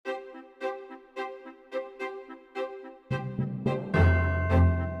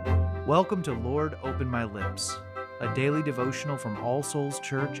Welcome to Lord, Open My Lips, a daily devotional from All Souls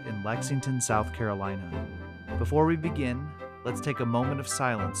Church in Lexington, South Carolina. Before we begin, let's take a moment of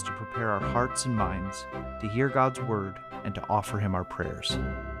silence to prepare our hearts and minds to hear God's Word and to offer Him our prayers.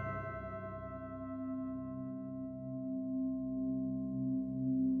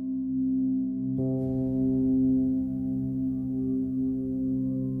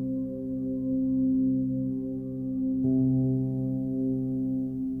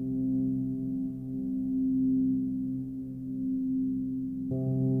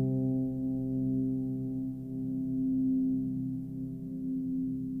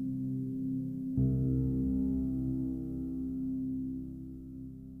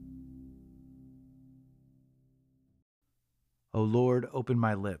 O Lord, open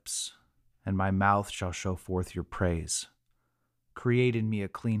my lips, and my mouth shall show forth your praise. Create in me a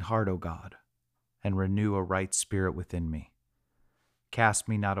clean heart, O God, and renew a right spirit within me. Cast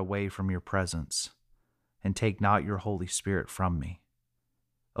me not away from your presence, and take not your Holy Spirit from me.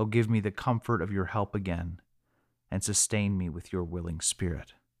 O give me the comfort of your help again, and sustain me with your willing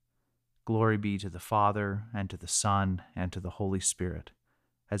spirit. Glory be to the Father, and to the Son, and to the Holy Spirit,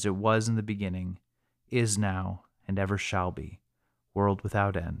 as it was in the beginning, is now, and ever shall be, world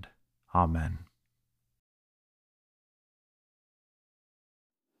without end. Amen.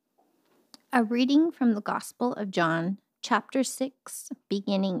 A reading from the Gospel of John, chapter 6,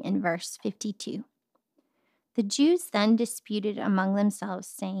 beginning in verse 52. The Jews then disputed among themselves,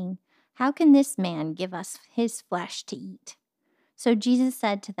 saying, "How can this man give us his flesh to eat?" So Jesus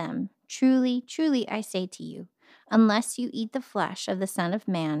said to them, "Truly, truly, I say to you, unless you eat the flesh of the Son of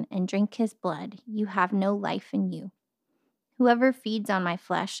Man and drink his blood, you have no life in you. Whoever feeds on my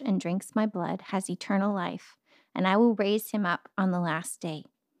flesh and drinks my blood has eternal life, and I will raise him up on the last day.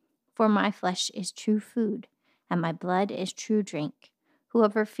 For my flesh is true food, and my blood is true drink.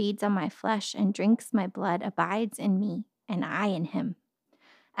 Whoever feeds on my flesh and drinks my blood abides in me, and I in him.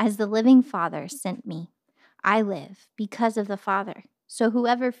 As the living Father sent me, I live because of the Father. So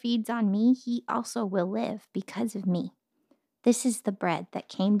whoever feeds on me, he also will live because of me. This is the bread that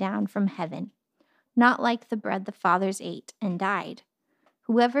came down from heaven, not like the bread the fathers ate and died.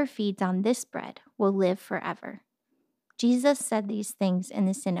 Whoever feeds on this bread will live forever." Jesus said these things in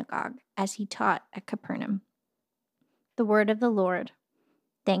the synagogue as he taught at Capernaum. The word of the Lord.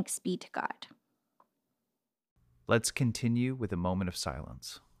 Thanks be to God. Let's continue with a moment of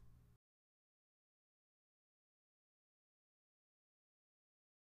silence.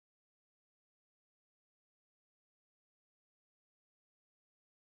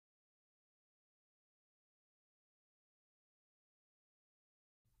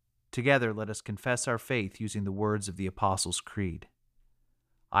 Together, let us confess our faith using the words of the Apostles' Creed.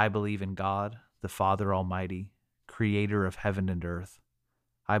 I believe in God, the Father Almighty, creator of heaven and earth.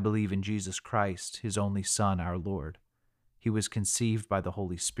 I believe in Jesus Christ, his only Son, our Lord. He was conceived by the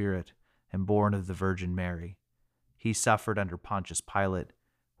Holy Spirit and born of the Virgin Mary. He suffered under Pontius Pilate,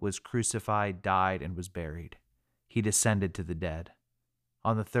 was crucified, died, and was buried. He descended to the dead.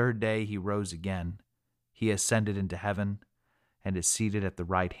 On the third day he rose again. He ascended into heaven and is seated at the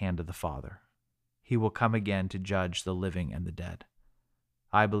right hand of the Father. He will come again to judge the living and the dead.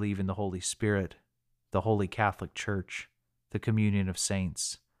 I believe in the Holy Spirit, the Holy Catholic Church, the communion of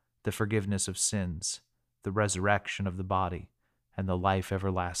saints, the forgiveness of sins, the resurrection of the body, and the life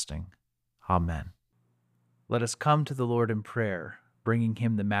everlasting. Amen. Let us come to the Lord in prayer, bringing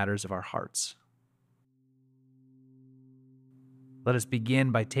him the matters of our hearts. Let us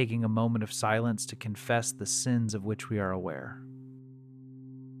begin by taking a moment of silence to confess the sins of which we are aware.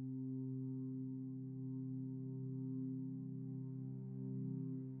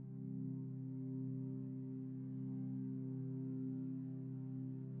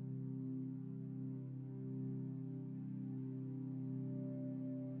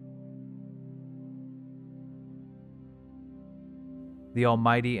 The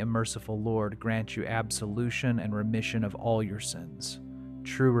Almighty and merciful Lord grant you absolution and remission of all your sins,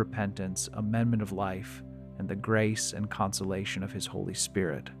 true repentance, amendment of life, and the grace and consolation of his Holy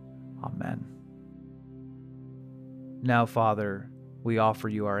Spirit. Amen. Now, Father, we offer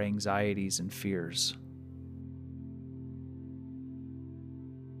you our anxieties and fears.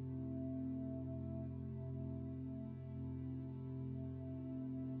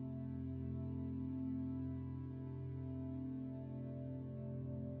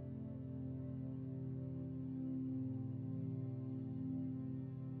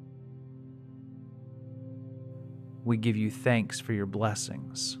 We give you thanks for your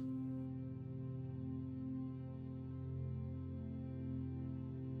blessings.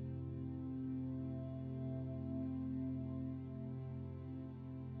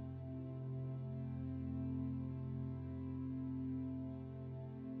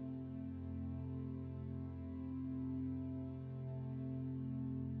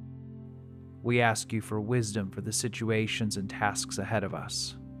 We ask you for wisdom for the situations and tasks ahead of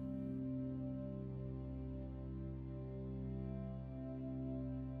us.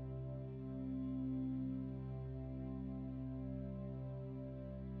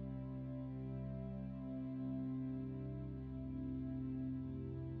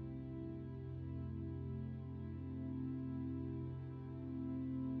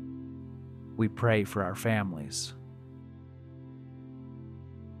 We pray for our families.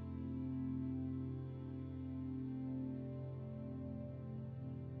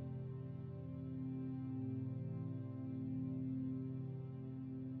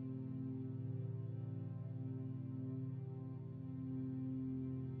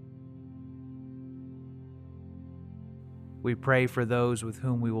 We pray for those with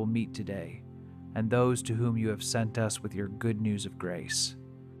whom we will meet today, and those to whom you have sent us with your good news of grace.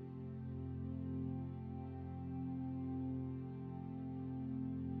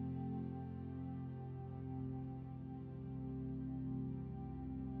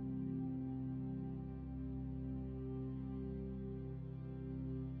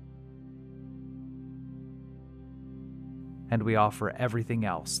 And we offer everything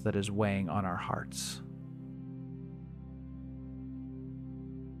else that is weighing on our hearts.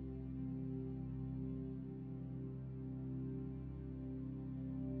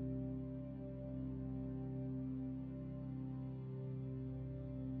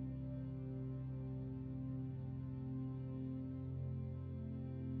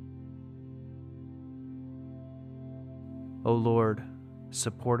 O Lord,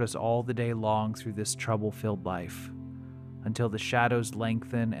 support us all the day long through this trouble-filled life, until the shadows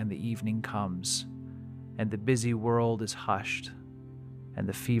lengthen and the evening comes, and the busy world is hushed, and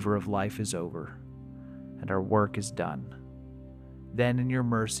the fever of life is over, and our work is done. Then in your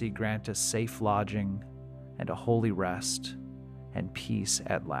mercy grant us safe lodging and a holy rest and peace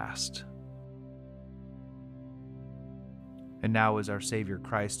at last. And now as our Savior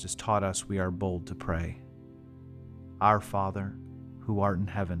Christ has taught us, we are bold to pray. Our Father, who art in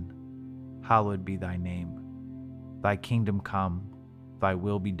heaven, hallowed be thy name. Thy kingdom come, thy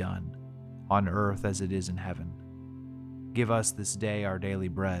will be done, on earth as it is in heaven. Give us this day our daily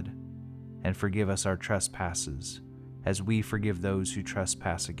bread, and forgive us our trespasses, as we forgive those who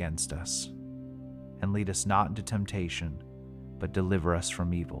trespass against us. And lead us not into temptation, but deliver us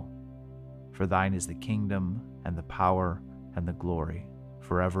from evil. For thine is the kingdom, and the power, and the glory,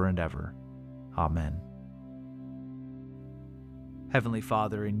 forever and ever. Amen. Heavenly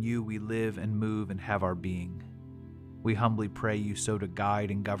Father, in you we live and move and have our being. We humbly pray you so to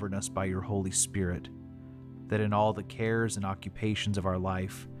guide and govern us by your Holy Spirit, that in all the cares and occupations of our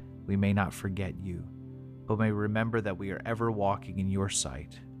life we may not forget you, but may remember that we are ever walking in your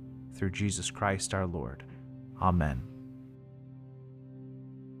sight. Through Jesus Christ our Lord. Amen.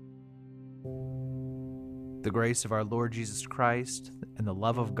 The grace of our Lord Jesus Christ, and the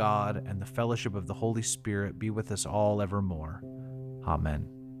love of God, and the fellowship of the Holy Spirit be with us all evermore. Amen.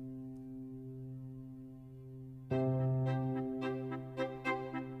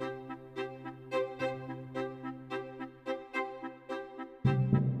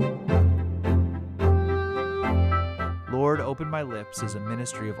 Lord, Open My Lips is a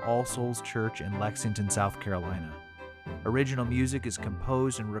ministry of All Souls Church in Lexington, South Carolina. Original music is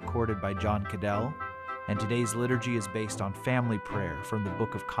composed and recorded by John Cadell, and today's liturgy is based on family prayer from the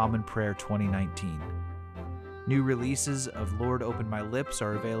Book of Common Prayer 2019. New releases of Lord, Open My Lips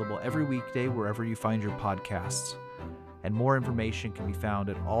are available every weekday wherever you find your podcasts, and more information can be found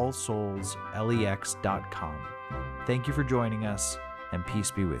at allsoulslex.com. Thank you for joining us, and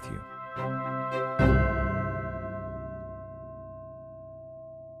peace be with you.